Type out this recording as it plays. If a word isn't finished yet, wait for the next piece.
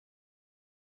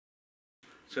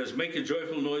It says, make a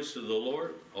joyful noise to the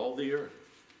Lord, all the earth.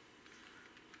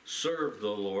 Serve the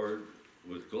Lord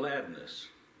with gladness.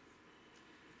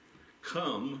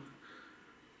 Come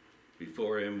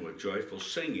before him with joyful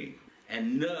singing,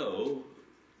 and know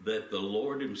that the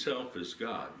Lord himself is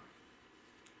God.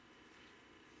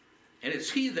 And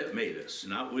it's he that made us,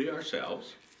 not we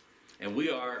ourselves. And we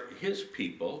are his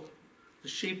people, the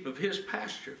sheep of his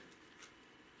pasture.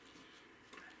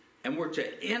 And we're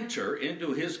to enter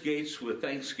into his gates with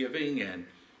thanksgiving and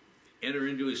enter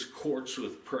into his courts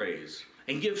with praise.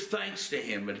 And give thanks to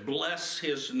him and bless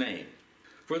his name.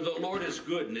 For the Lord is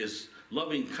good, and his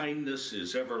loving kindness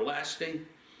is everlasting,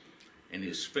 and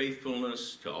his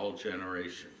faithfulness to all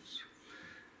generations.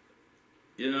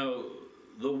 You know,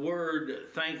 the word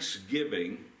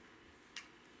thanksgiving,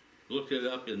 look it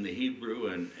up in the Hebrew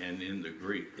and in the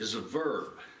Greek, is a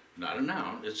verb, not a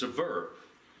noun, it's a verb.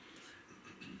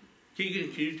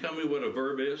 Keegan, can you tell me what a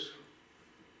verb is?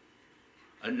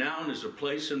 A noun is a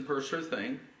place and person or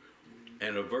thing,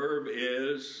 and a verb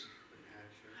is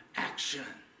action.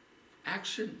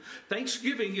 Action.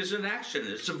 Thanksgiving is an action,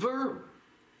 it's a verb.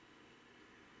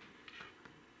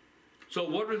 So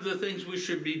what are the things we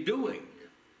should be doing?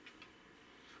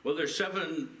 Well, there's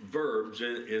 7 verbs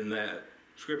in that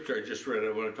scripture I just read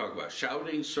I want to talk about.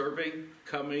 Shouting, serving,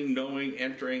 coming, knowing,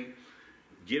 entering,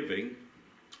 giving,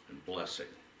 and blessing.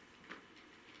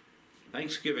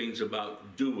 Thanksgiving's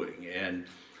about doing. And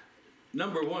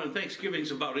number 1, Thanksgiving's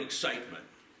about excitement.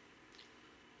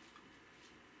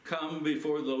 Come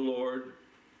before the Lord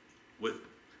with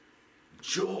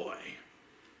joy.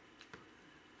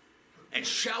 And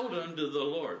shout unto the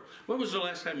Lord. When was the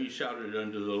last time you shouted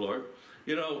unto the Lord?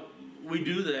 You know, we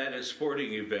do that at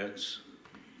sporting events.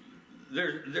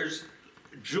 There's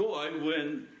joy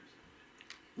when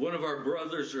one of our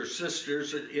brothers or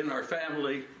sisters in our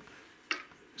family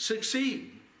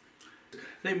succeed.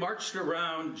 They marched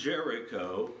around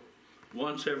Jericho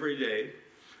once every day.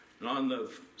 And on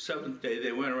the 7th day,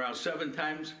 they went around 7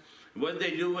 times. What did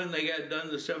they do when they got done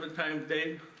the 7th time,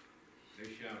 Dave? They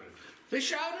shouted. They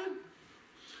shouted.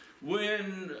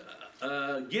 When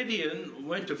Gideon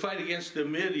went to fight against the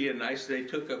Midianites, they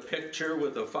took a picture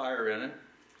with a fire in it,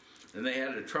 and they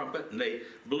had a trumpet, and they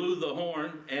blew the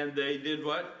horn, and they did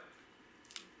what?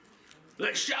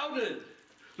 They shouted,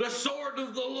 the sword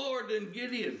of the Lord in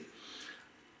Gideon.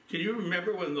 Can you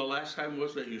remember when the last time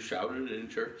was that you shouted in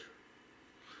church?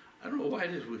 I don't know why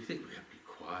it is we think we have to be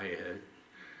quiet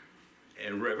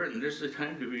and reverent, and this is the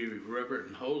time to be reverent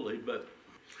and holy, but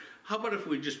how about if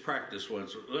we just practice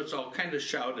once? Let's all kind of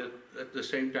shout it at the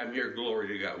same time here, glory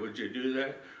to God. Would you do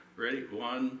that? Ready?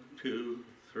 1, 2,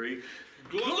 3.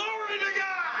 Glory to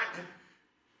God!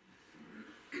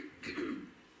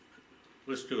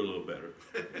 Let's do a little better.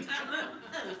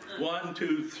 1,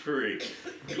 2, 3.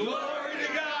 Glory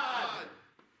to God!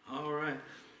 All right.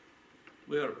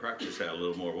 We ought to practice that a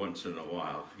little more once in a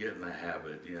while. Get in the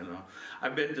habit, you know.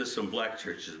 I've been to some black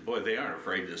churches. Boy, they aren't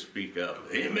afraid to speak up.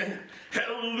 Amen.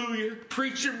 Hallelujah.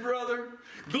 Preaching, brother.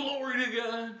 Glory to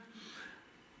God.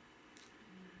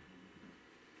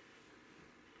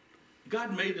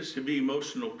 God made us to be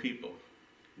emotional people.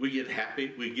 We get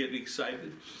happy. We get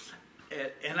excited.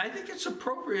 And I think it's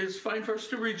appropriate, it's fine for us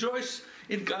to rejoice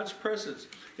in God's presence.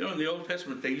 You know, in the Old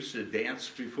Testament, they used to dance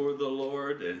before the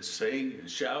Lord and sing and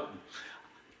shout.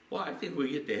 Well, I think when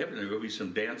we get to heaven, there's going to be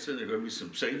some dancing, there's going to be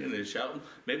some singing and shouting.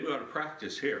 Maybe we ought to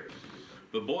practice here.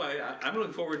 But boy, I'm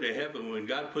looking forward to heaven when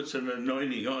God puts an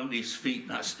anointing on these feet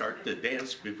and I start to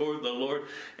dance before the Lord.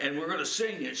 And we're going to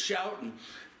sing and shout and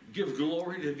give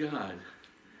glory to God.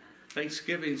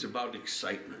 Thanksgiving's about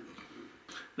excitement.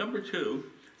 Number 2,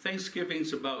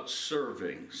 Thanksgiving's about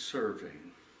serving. Serve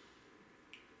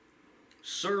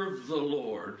the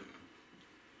Lord.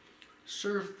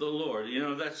 Serve the Lord. You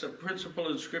know, that's a principle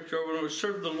in Scripture. When we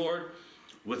serve the Lord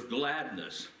with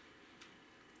gladness.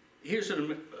 Here's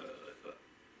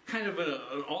kind of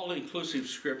an all-inclusive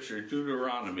scripture,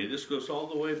 Deuteronomy. This goes all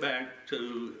the way back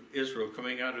to Israel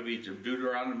coming out of Egypt,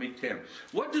 Deuteronomy 10.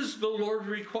 What does the Lord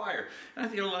require? And I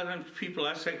think a lot of times people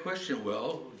ask that question,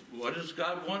 well, what does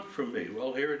God want from me?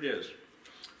 Well, here it is.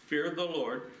 Fear the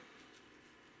Lord.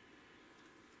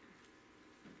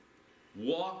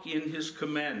 Walk in his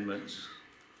commandments.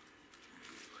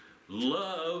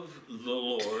 Love the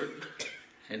Lord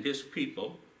and his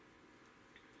people.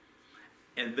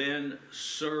 And then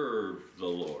serve the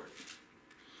Lord.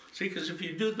 See, because if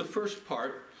you do the first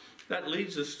part, that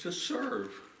leads us to serve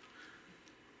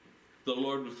the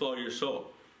Lord with all your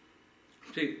soul.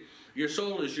 See, your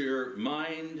soul is your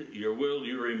mind, your will,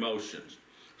 your emotions.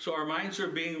 So our minds are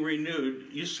being renewed.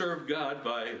 You serve God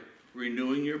by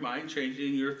renewing your mind,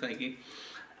 changing your thinking.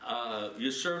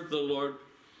 You serve the Lord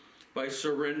by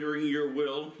surrendering your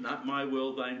will, not my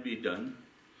will, thine be done.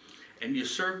 And you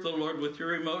serve the Lord with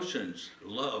your emotions: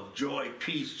 love, joy,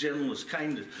 peace, gentleness,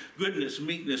 kindness, goodness,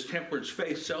 meekness, temperance,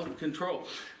 faith, self-control.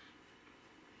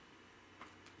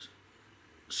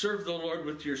 Serve the Lord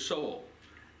with your soul.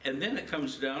 And then it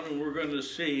comes down, and we're going to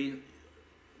see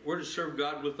we're to serve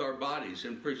God with our bodies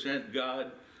and present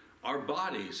God our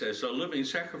bodies as a living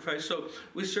sacrifice. So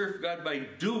we serve God by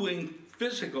doing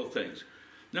physical things.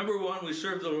 Number one, we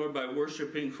serve the Lord by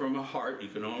worshiping from a heart. You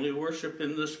can only worship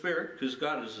in the Spirit because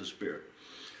God is the Spirit.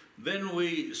 Then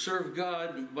we serve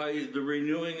God by the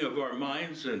renewing of our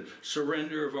minds and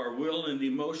surrender of our will and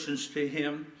emotions to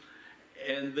Him.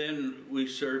 And then we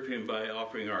serve Him by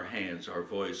offering our hands, our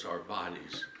voice, our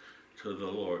bodies to the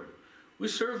Lord. We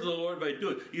serve the Lord by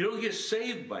doing. You don't get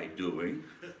saved by doing,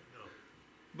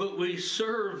 but we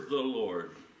serve the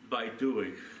Lord by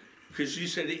doing. Because He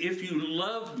said, if you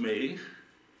love me,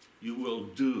 you will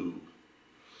do.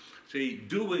 See,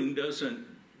 doing doesn't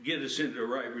get us into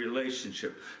right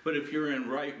relationship. But if you're in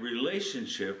right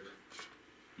relationship,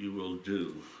 you will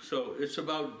do. So it's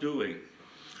about doing.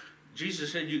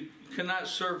 Jesus said you cannot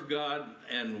serve God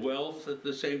and wealth at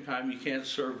the same time. You can't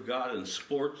serve God and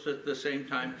sports at the same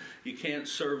time. You can't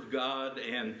serve God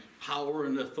and power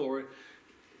and authority.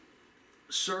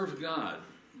 Serve God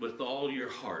with all your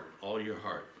heart, all your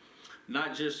heart.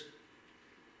 Not just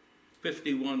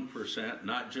 51%,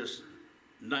 not just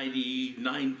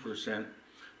 99%.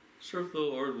 Serve the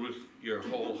Lord with your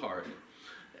whole heart.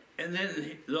 And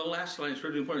then the last line is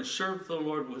really important. Serve the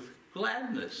Lord with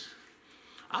gladness.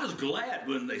 I was glad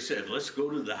when they said, let's go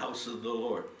to the house of the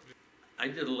Lord. I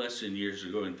did a lesson years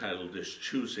ago entitled this,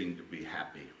 Choosing to be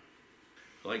Happy.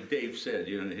 Like Dave said,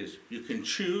 you can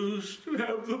choose to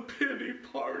have the pity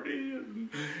party, and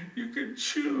you can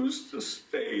choose to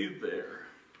stay there.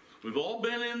 We've all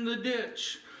been in the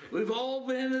ditch. We've all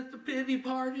been at the pity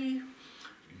party.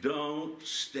 Don't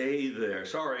stay there.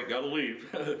 Sorry, gotta leave.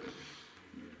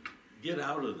 Get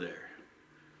out of there.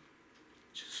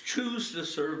 Just choose to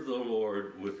serve the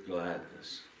Lord with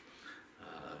gladness.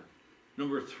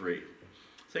 Number 3,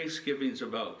 Thanksgiving's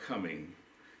about coming.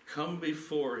 Come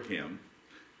before Him.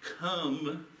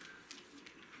 Come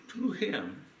to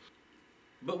Him.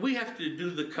 But we have to do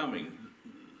the coming.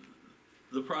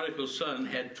 The prodigal son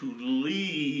had to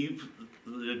leave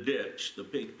the ditch, the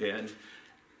pig pen,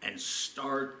 and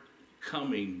start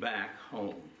coming back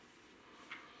home.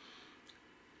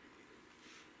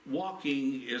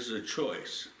 Walking is a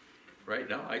choice. Right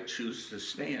now, I choose to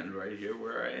stand right here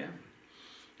where I am.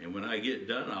 And when I get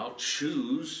done, I'll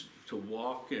choose to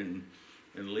walk and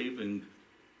leave and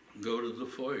go to the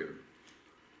foyer.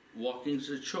 Walking's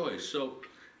a choice. So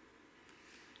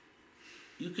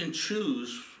you can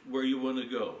choose where you want to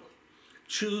go.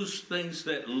 Choose things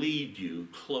that lead you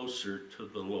closer to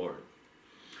the Lord.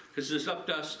 Because it's up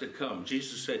to us to come.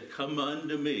 Jesus said, come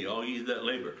unto me, all ye that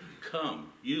labor.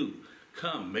 Come, you,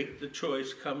 come, make the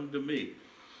choice, come to me.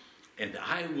 And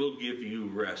I will give you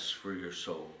rest for your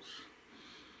souls.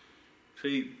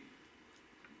 See,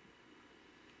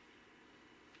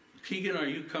 Keegan, are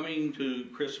you coming to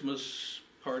Christmas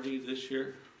party this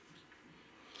year?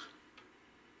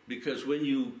 Because when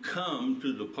you come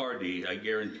to the party, I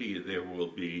guarantee you there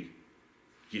will be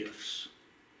gifts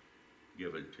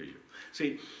given to you.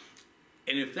 See,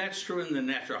 and if that's true in the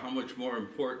natural, how much more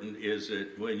important is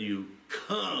it when you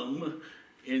come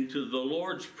into the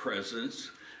Lord's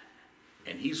presence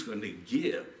and He's going to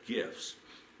give gifts?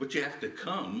 But you have to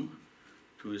come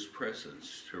to His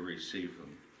presence to receive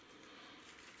them.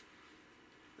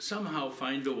 Somehow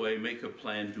find a way, make a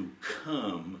plan to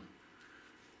come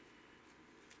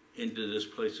into this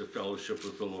place of fellowship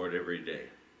with the Lord every day.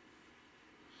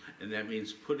 And that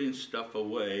means putting stuff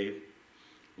away,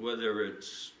 whether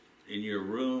it's in your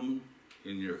room,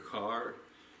 in your car,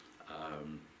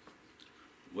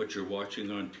 what you're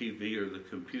watching on TV or the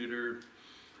computer,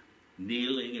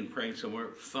 kneeling and praying somewhere.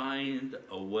 Find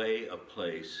a way, a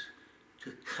place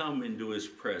to come into His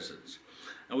presence.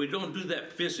 And we don't do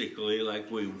that physically like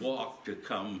we walk to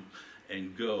come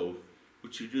and go,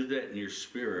 but you do that in your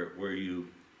spirit where you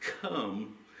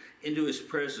come into His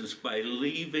presence by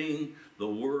leaving the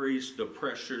worries, the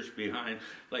pressures behind.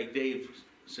 Like Dave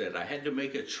said, I had to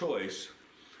make a choice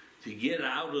to get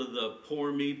out of the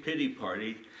poor me pity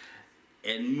party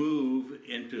and move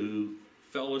into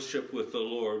fellowship with the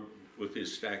Lord with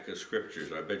His stack of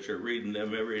scriptures. I bet you're reading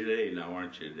them every day now,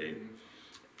 aren't you, Dave?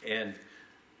 And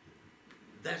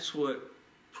that's what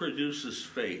produces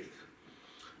faith.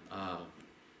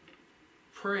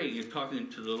 praying and talking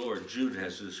to the Lord. Jude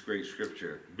has this great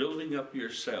scripture, building up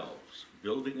yourselves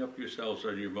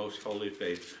on your most holy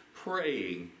faith,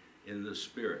 praying in the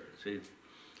Spirit. See,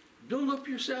 build up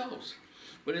yourselves.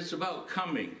 But it's about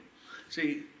coming.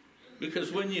 See,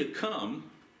 because when you come,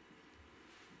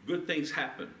 good things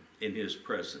happen in His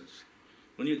presence.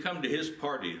 When you come to His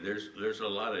party, there's a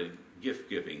lot of gift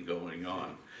giving going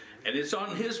on. And it's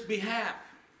on His behalf.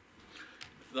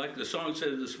 Like the song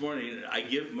said this morning, I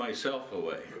give myself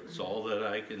away. It's all that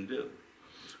I can do.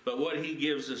 But what He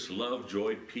gives us, love,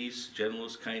 joy, peace,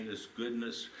 gentleness, kindness,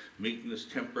 goodness, meekness,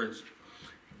 temperance,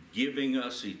 giving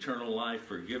us eternal life,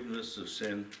 forgiveness of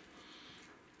sin.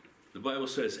 The Bible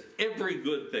says every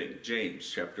good thing, James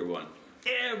chapter 1,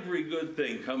 every good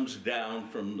thing comes down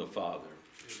from the Father.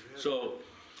 So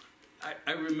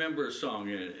I remember a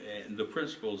song, and the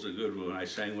principle's a good one I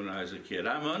sang when I was a kid.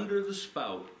 I'm under the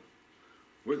spout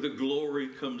where the glory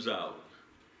comes out,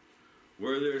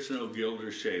 where there's no guilt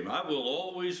or shame. I will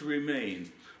always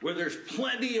remain where there's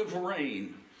plenty of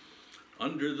rain,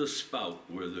 under the spout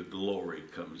where the glory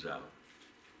comes out.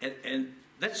 And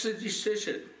that's a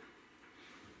decision,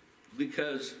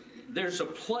 because there's a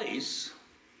place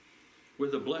where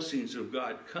the blessings of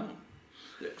God come.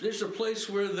 There's a place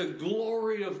where the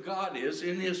glory of God is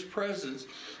in His presence.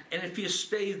 And if you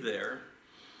stay there,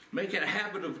 make it a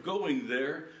habit of going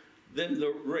there, then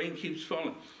the rain keeps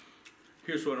falling.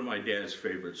 Here's one of my dad's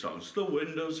favorite songs. The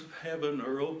windows of heaven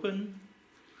are open.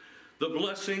 The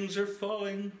blessings are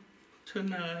falling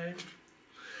tonight.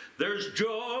 There's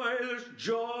joy, there's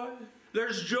joy,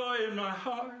 there's joy in my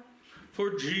heart.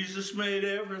 For Jesus made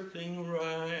everything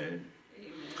right.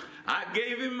 I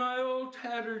gave Him my old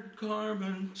tattered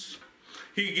garments.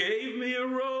 He gave me a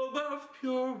robe of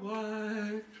pure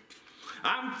white.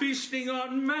 I'm feasting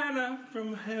on manna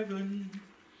from heaven,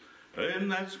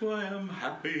 and that's why I'm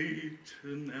happy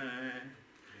tonight.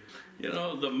 You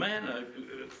know, the manna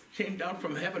came down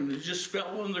from heaven. It just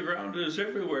fell on the ground. It was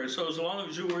everywhere. So as long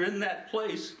as you were in that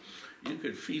place, you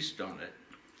could feast on it.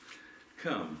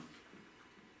 Come.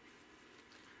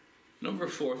 Number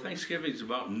 4, Thanksgiving is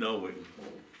about knowing.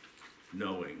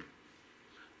 Knowing,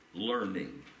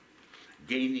 learning,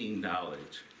 gaining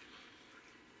knowledge.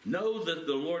 Know that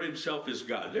the Lord Himself is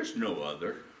God. There's no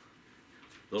other.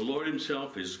 The Lord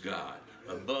Himself is God,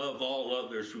 above all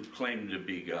others who claim to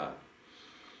be God.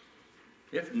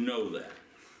 You have to know that.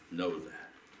 Know that.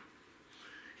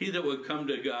 He that would come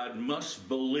to God must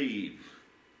believe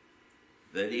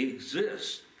that He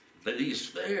exists, that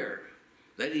He's there,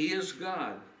 that He is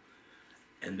God,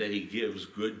 and that He gives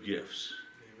good gifts.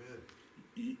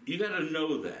 You got to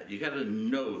know that. You got to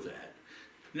know that.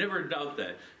 Never doubt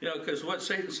that. You know, because what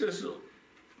Satan says,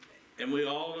 and we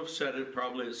all have said it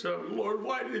probably, so, Lord,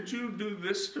 why did you do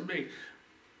this to me?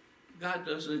 God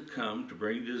doesn't come to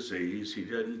bring disease. He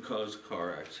doesn't cause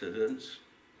car accidents.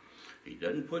 He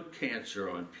doesn't put cancer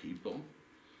on people.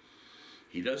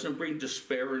 He doesn't bring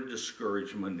despair and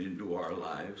discouragement into our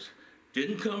lives.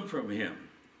 Didn't come from Him.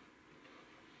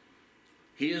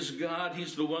 He is God.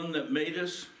 He's the one that made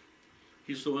us.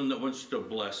 He's the one that wants to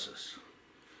bless us.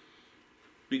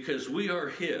 Because we are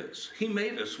His. He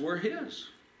made us. We're His.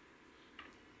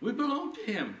 We belong to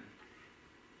Him.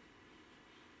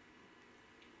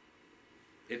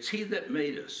 It's He that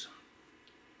made us.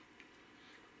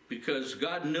 Because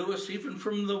God knew us even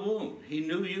from the womb. He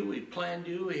knew you. He planned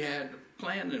you. He had a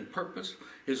plan and purpose.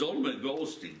 His ultimate goal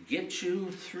is to get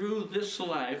you through this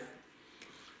life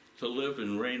to live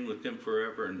and reign with Him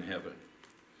forever in heaven.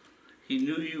 He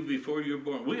knew you before you were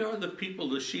born. We are the people,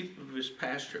 the sheep of His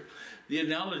pasture. The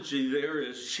analogy there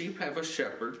is sheep have a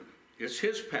shepherd. It's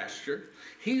His pasture.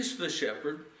 He's the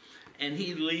shepherd, and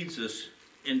He leads us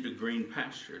into green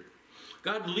pasture.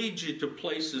 God leads you to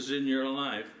places in your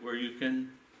life where you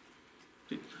can...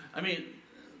 I mean,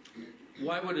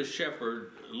 why would a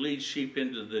shepherd lead sheep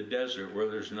into the desert where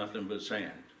there's nothing but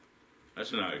sand?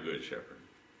 That's not a good shepherd.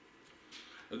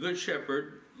 A good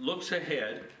shepherd looks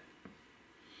ahead.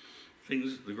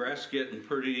 The grass getting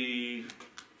pretty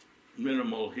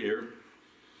minimal here.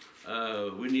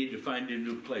 We need to find a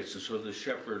new place. And so the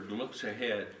shepherd looks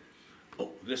ahead.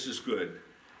 Oh, this is good.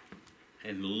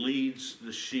 And leads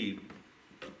the sheep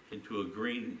into a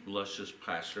green, luscious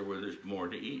pasture where there's more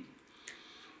to eat.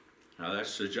 Now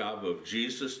that's the job of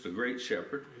Jesus, the great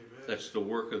shepherd. Amen. That's the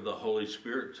work of the Holy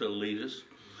Spirit to lead us.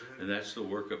 Amen. And that's the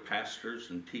work of pastors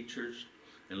and teachers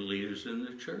and leaders in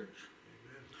the church.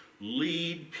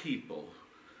 Lead people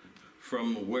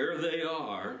from where they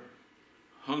are,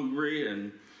 hungry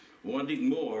and wanting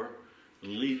more,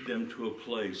 lead them to a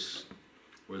place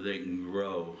where they can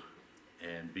grow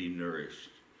and be nourished.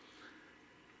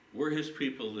 We're His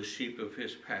people, the sheep of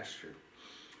His pasture.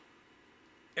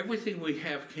 Everything we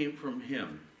have came from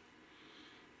him.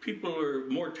 People are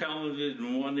more talented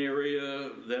in one area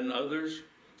than others.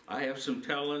 I have some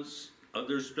talents,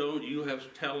 others don't. You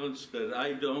have talents that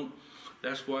I don't.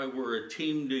 That's why we're a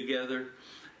team together.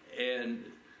 And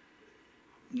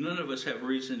none of us have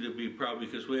reason to be proud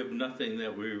because we have nothing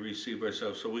that we receive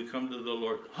ourselves. So we come to the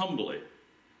Lord humbly,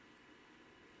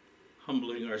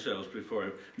 humbling ourselves before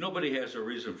him. Nobody has a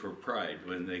reason for pride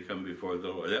when they come before the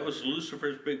Lord. That was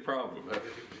Lucifer's big problem.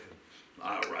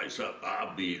 I'll rise up,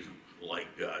 I'll be like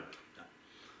God.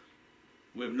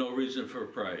 We have no reason for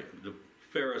pride. The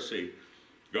Pharisee,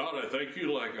 God, I thank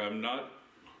you like I'm not.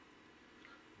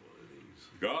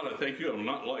 God, I thank you I'm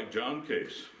not like John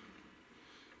Case.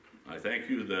 I thank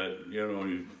you that,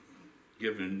 you've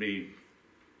given me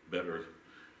better.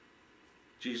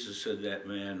 Jesus said that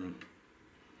man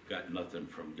got nothing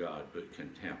from God but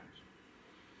contempt.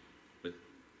 But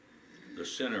the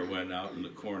sinner went out in the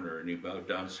corner and he bowed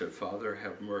down and said, Father,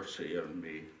 have mercy on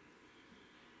me.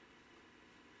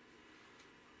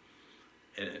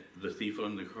 And the thief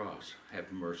on the cross,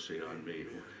 have mercy on me.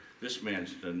 This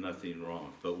man's done nothing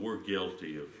wrong, but we're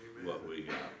guilty of what we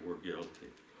got. We're guilty.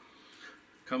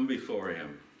 Come before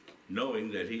him,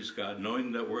 knowing that he's God,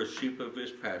 knowing that we're sheep of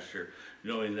his pasture,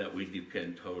 knowing that we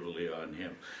depend totally on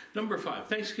him. Number 5,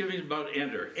 Thanksgiving is about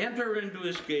enter. Enter into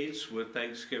his gates with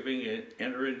thanksgiving and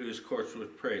enter into his courts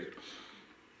with praise.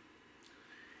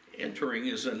 Entering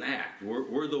is an act.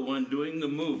 We're the one doing the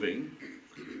moving,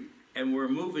 and we're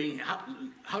moving.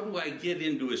 How do I get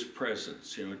into his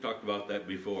presence? We talked about that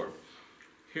before.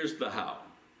 Here's the how.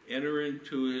 Enter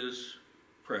into his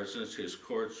presence, his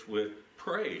courts with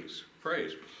praise.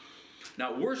 Praise.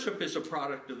 Now, worship is a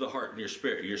product of the heart and your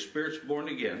spirit. Your spirit's born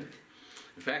again.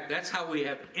 In fact, that's how we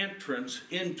have entrance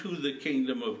into the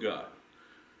kingdom of God.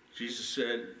 Jesus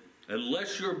said,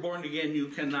 unless you're born again, you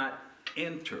cannot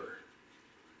enter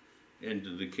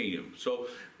into the kingdom. So,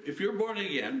 if you're born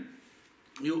again,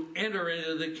 you enter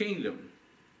into the kingdom.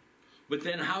 But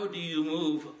then how do you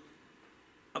move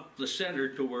up the center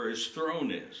to where his throne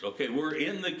is? Okay, we're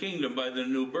in the kingdom by the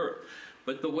new birth.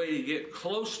 But the way to get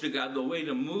close to God, the way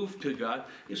to move to God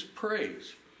is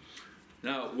praise.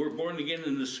 Now, we're born again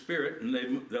in the spirit, and they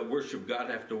that worship God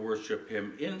have to worship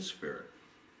him in spirit.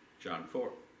 John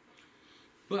 4.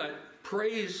 But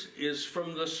praise is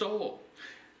from the soul.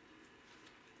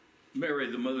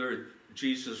 Mary, the mother of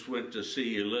Jesus, went to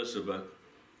see Elizabeth,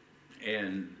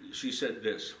 and she said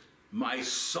this, my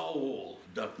soul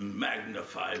doth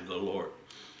magnify the Lord.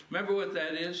 Remember what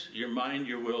that is? Your mind,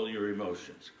 your will, your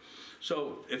emotions.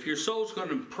 So if your soul's going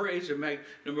to praise and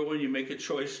number 1, you make a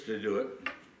choice to do it.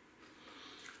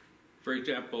 For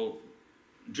example,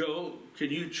 Joe,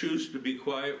 can you choose to be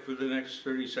quiet for the next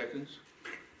 30 seconds?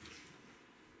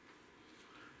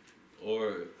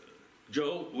 Or,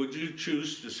 Joe, would you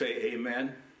choose to say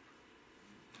amen?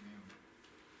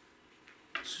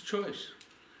 It's a choice.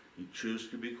 You choose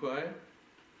to be quiet.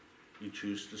 You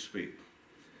choose to speak.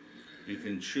 You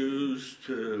can choose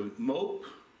to mope.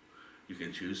 You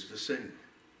can choose to sing.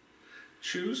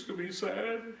 Choose to be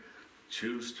sad.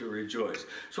 Choose to rejoice.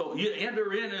 So you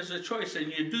enter in as a choice,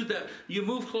 and you do that. You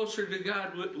move closer to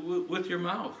God with your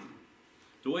mouth.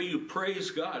 The way you praise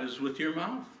God is with your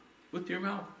mouth. With your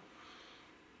mouth.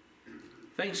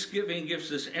 Thanksgiving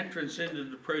gives us entrance into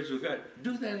the praise of God.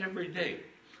 Do that every day.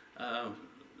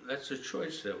 That's a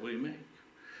choice that we make.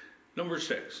 Number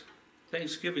 6.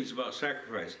 Thanksgiving is about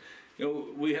sacrifice.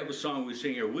 We have a song we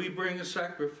sing here. We bring a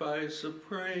sacrifice of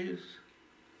praise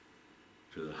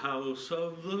to the house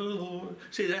of the Lord.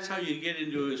 See, that's how you get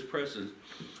into his presence.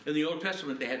 In the Old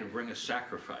Testament, they had to bring a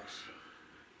sacrifice.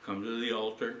 Come to the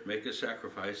altar, make a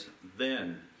sacrifice.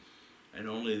 Then, and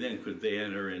only then, could they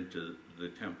enter into the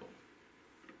temple.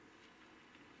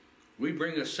 We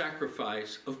bring a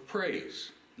sacrifice of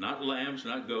praise. Not lambs,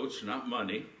 not goats, not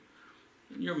money.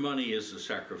 Your money is a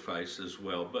sacrifice as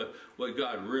well, but what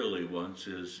God really wants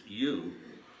is you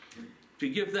to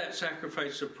give that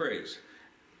sacrifice of praise.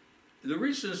 The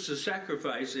reason it's a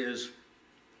sacrifice is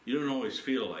you don't always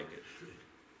feel like it.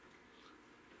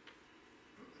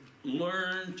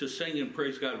 Learn to sing and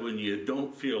praise God when you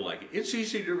don't feel like it. It's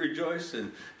easy to rejoice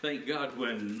and thank God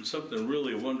when something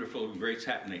really wonderful and great's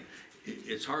happening.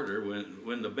 It's harder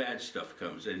when the bad stuff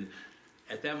comes. And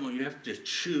at that moment, you have to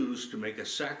choose to make a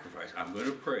sacrifice. I'm going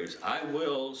to praise. I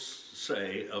will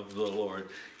say of the Lord,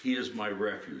 he is my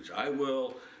refuge. I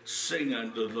will sing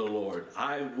unto the Lord.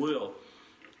 I will.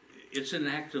 It's an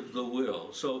act of the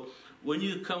will. So when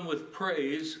you come with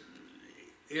praise,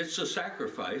 it's a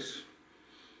sacrifice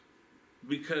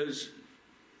because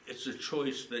it's a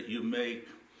choice that you make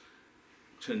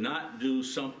to not do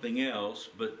something else,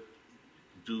 but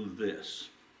do this.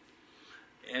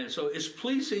 And so it's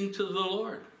pleasing to the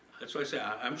Lord. That's why I say,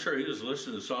 I'm sure he was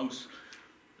listening to songs,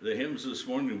 the hymns this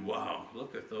morning. Wow,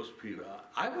 look at those people.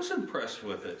 I was impressed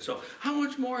with it. So how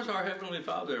much more is our Heavenly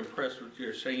Father impressed with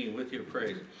your singing, with your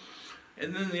praise?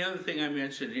 And then the other thing I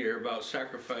mentioned here about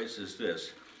sacrifice is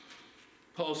this.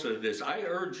 Paul said this, I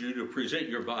urge you to present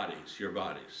your bodies.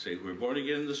 See, we're born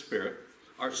again in the Spirit.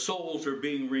 Our souls are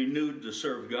being renewed to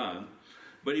serve God.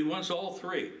 But he wants all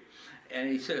three. And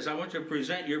he says, I want you to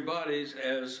present your bodies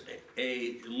as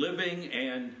a living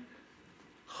and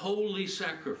holy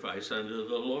sacrifice unto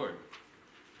the Lord,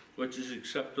 which is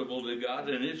acceptable to God.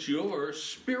 And it's your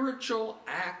spiritual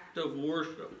act of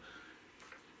worship.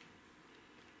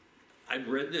 I've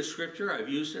read this scripture, I've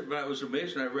used it, but I was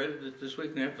amazed, and I read it this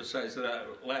week and emphasized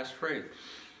that last phrase.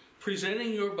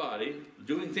 Presenting your body,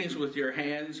 doing things with your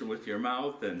hands and with your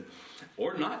mouth,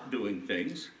 or not doing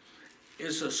things,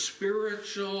 is a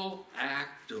spiritual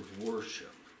act of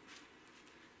worship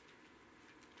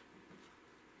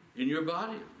in your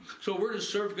body. So we're to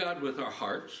serve God with our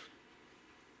hearts.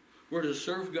 We're to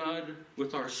serve God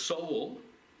with our soul.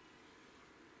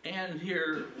 And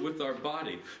here with our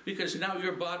body. Because now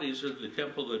your bodies are the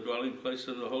temple, the dwelling place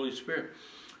of the Holy Spirit.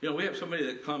 You know, we have somebody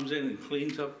that comes in and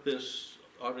cleans up this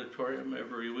auditorium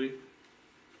every week.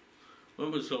 When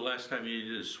was the last time you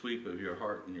did a sweep of your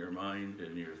heart and your mind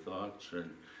and your thoughts and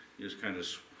you just kind of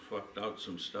swept out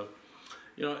some stuff?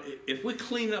 You know, if we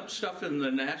clean up stuff in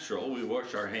the natural, we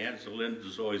wash our hands.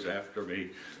 Linda's always after me.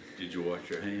 Did you wash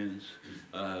your hands?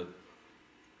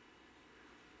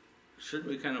 Shouldn't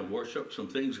we kind of worship some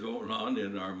things going on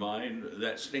in our mind?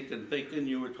 That stinking thinking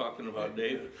you were talking about,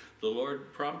 Dave. The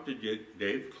Lord prompted you,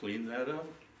 Dave, clean that up.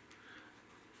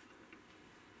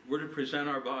 We're to present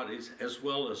our bodies as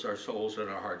well as our souls and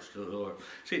our hearts to the Lord.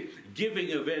 See,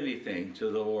 giving of anything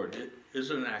to the Lord is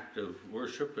an act of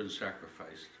worship and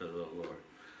sacrifice to the Lord.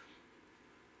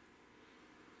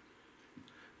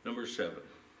 Number 7.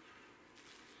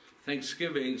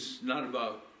 Thanksgiving's not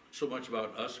so much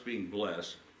about us being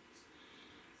blessed.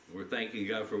 We're thanking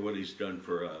God for what he's done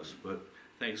for us, but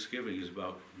Thanksgiving is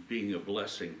about being a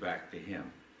blessing back to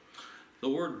him. The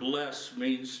word bless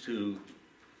means to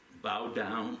bow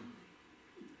down,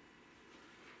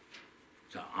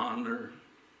 to honor,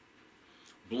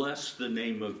 bless the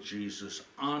name of Jesus,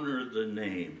 honor the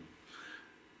name.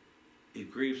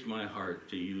 It grieves my heart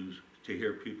to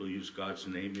hear people use God's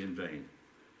name in vain.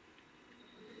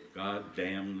 God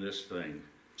damn this thing,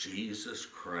 Jesus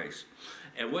Christ.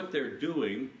 And what they're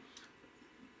doing,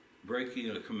 breaking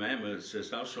a commandment that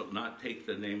says, thou shalt not take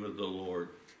the name of the Lord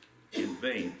in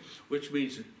vain, which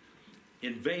means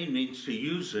in vain means to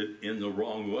use it in the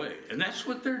wrong way. And that's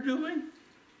what they're doing.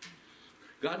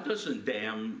 God doesn't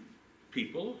damn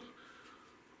people.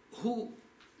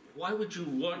 Why would you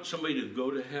want somebody to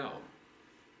go to hell?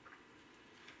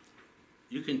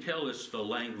 You can tell it's the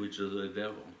language of the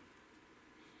devil.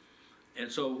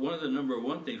 And so one of the number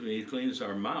one things we need to clean is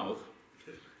our mouth.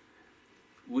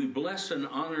 We bless and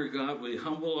honor God. We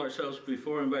humble ourselves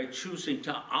before him by choosing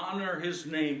to honor his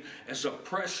name as a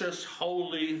precious,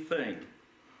 holy thing.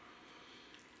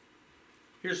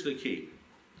 Here's the key.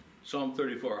 Psalm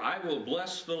 34. I will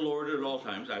bless the Lord at all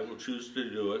times. I will choose to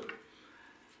do it.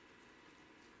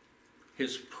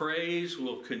 His praise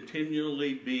will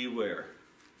continually be where?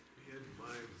 In my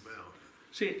mouth.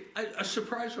 See, I was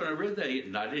surprised when I read that.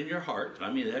 Not in your heart. I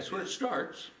mean, that's where it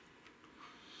starts.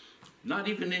 Not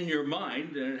even in your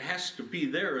mind, and it has to be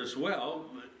there as well,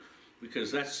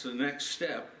 because that's the next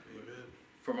step. Amen.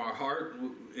 From our heart,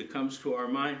 it comes to our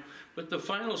mind. But the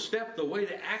final step, the way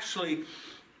to actually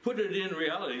put it in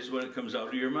reality is when it comes out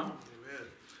of your mouth. Amen.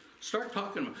 Start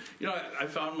talking. You know, I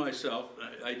found myself,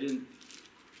 I didn't,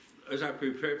 as I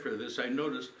prepared for this, I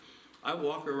noticed I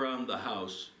walk around the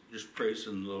house just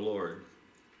praising the Lord,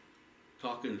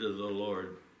 talking to the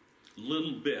Lord,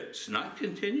 little bits, not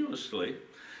continuously.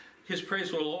 His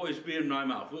praise will always be in my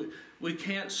mouth. We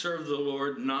can't serve the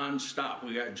Lord non-stop.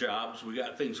 We got jobs, we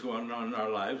got things going on in our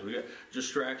lives, we got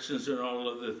distractions and all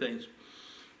other things.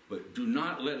 But do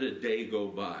not let a day go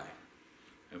by.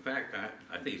 In fact,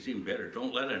 I think it's even better.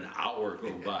 Don't let an hour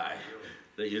go by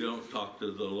that you don't talk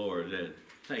to the Lord. And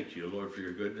thank you, Lord, for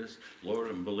your goodness. Lord,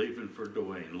 I'm believing for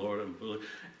Dwayne. Lord, I'm believing.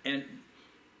 And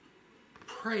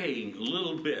praying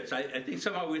little bits. I think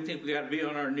somehow we think we got to be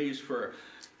on our knees for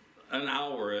an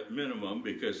hour at minimum,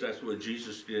 because that's what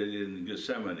Jesus did in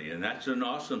Gethsemane, and that's an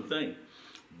awesome thing.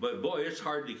 But boy, it's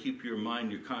hard to keep your mind,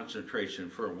 your concentration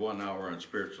for 1 hour on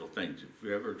spiritual things. If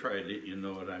you ever tried it, you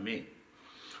know what I mean.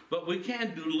 But we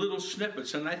can do little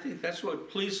snippets, and I think that's what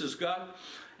pleases God,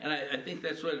 and I think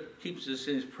that's what keeps us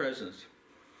in his presence.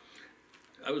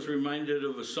 I was reminded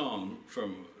of a song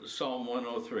from Psalm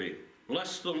 103.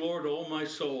 Bless the Lord, O my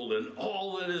soul, and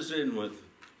all that is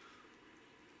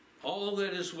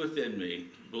within me,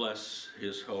 bless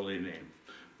his holy name.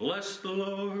 Bless the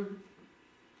Lord,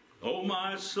 O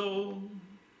my soul,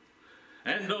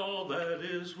 and all that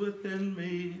is within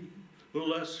me,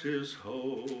 bless his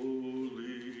holy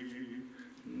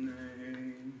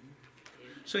name.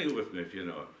 Sing it with me if you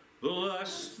know it.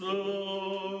 Bless the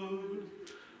Lord,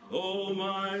 O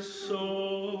my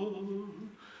soul,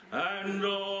 and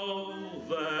all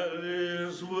that